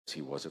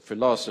he was a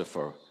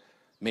philosopher.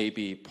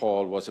 Maybe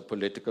Paul was a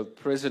political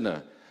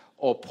prisoner,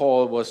 or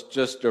Paul was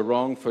just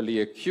wrongfully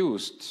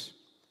accused.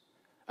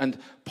 And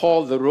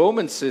Paul, the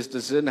Roman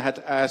citizen, had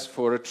asked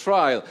for a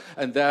trial,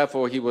 and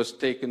therefore he was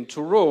taken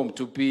to Rome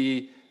to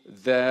be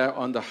there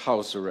under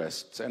house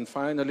arrest. And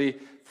finally,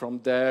 from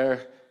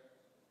there,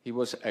 he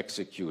was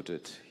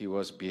executed. He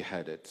was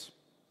beheaded.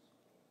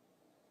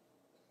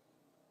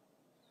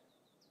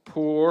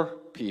 Poor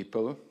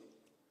people,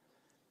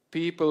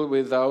 people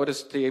without a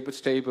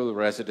stable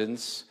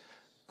residence,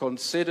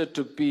 considered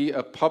to be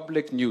a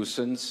public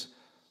nuisance,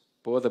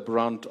 bore the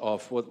brunt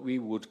of what we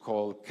would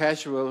call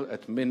casual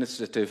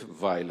administrative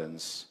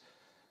violence,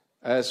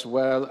 as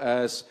well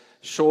as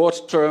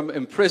short-term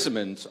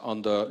imprisonment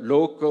under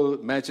local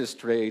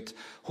magistrate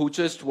who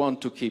just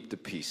want to keep the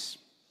peace.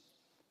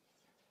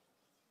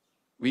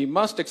 We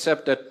must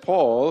accept that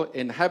Paul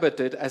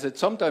inhabited, as it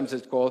sometimes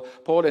is called,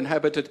 Paul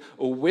inhabited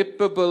a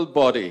whippable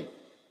body,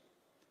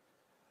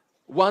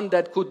 one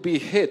that could be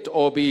hit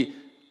or be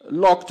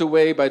locked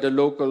away by the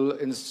local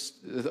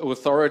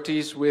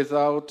authorities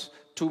without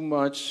too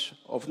much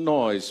of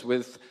noise,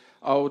 with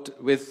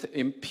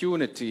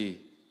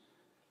impunity.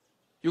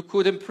 You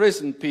could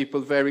imprison people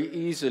very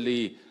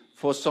easily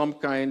for some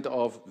kind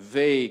of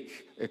vague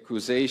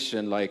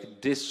accusation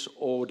like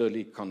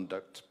disorderly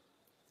conduct.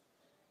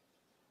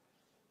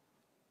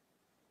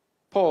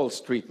 Paul's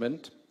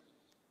treatment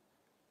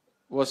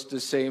was the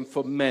same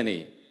for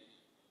many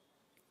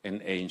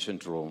in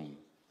ancient Rome,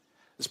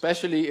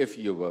 especially if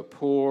you were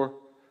poor,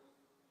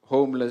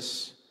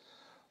 homeless,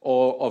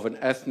 or of an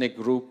ethnic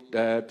group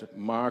that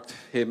marked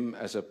him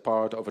as a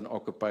part of an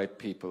occupied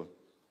people.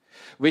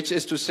 Which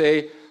is to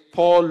say,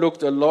 Paul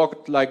looked a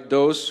lot like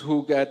those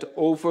who get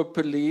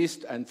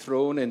over-policed and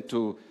thrown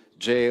into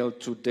jail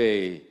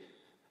today,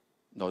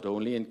 not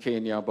only in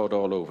Kenya, but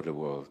all over the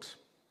world.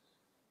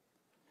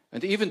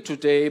 And even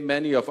today,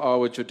 many of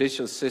our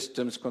judicial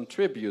systems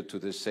contribute to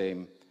the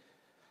same.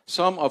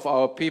 Some of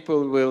our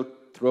people will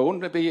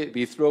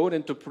be thrown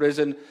into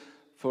prison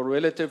for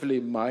relatively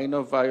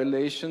minor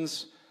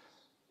violations,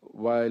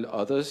 while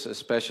others,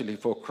 especially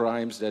for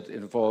crimes that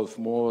involve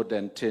more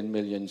than 10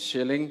 million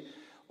shilling,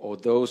 or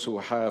those who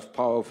have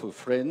powerful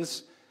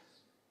friends,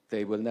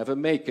 they will never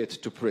make it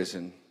to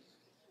prison.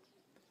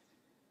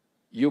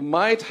 You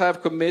might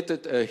have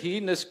committed a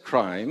heinous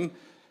crime,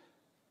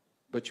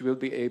 but you will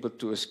be able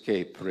to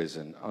escape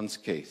prison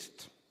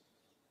unscathed.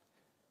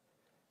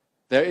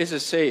 There is a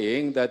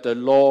saying that the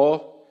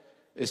law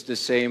is the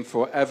same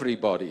for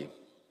everybody,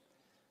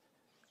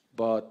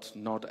 but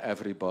not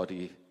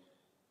everybody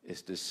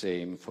is the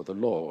same for the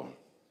law.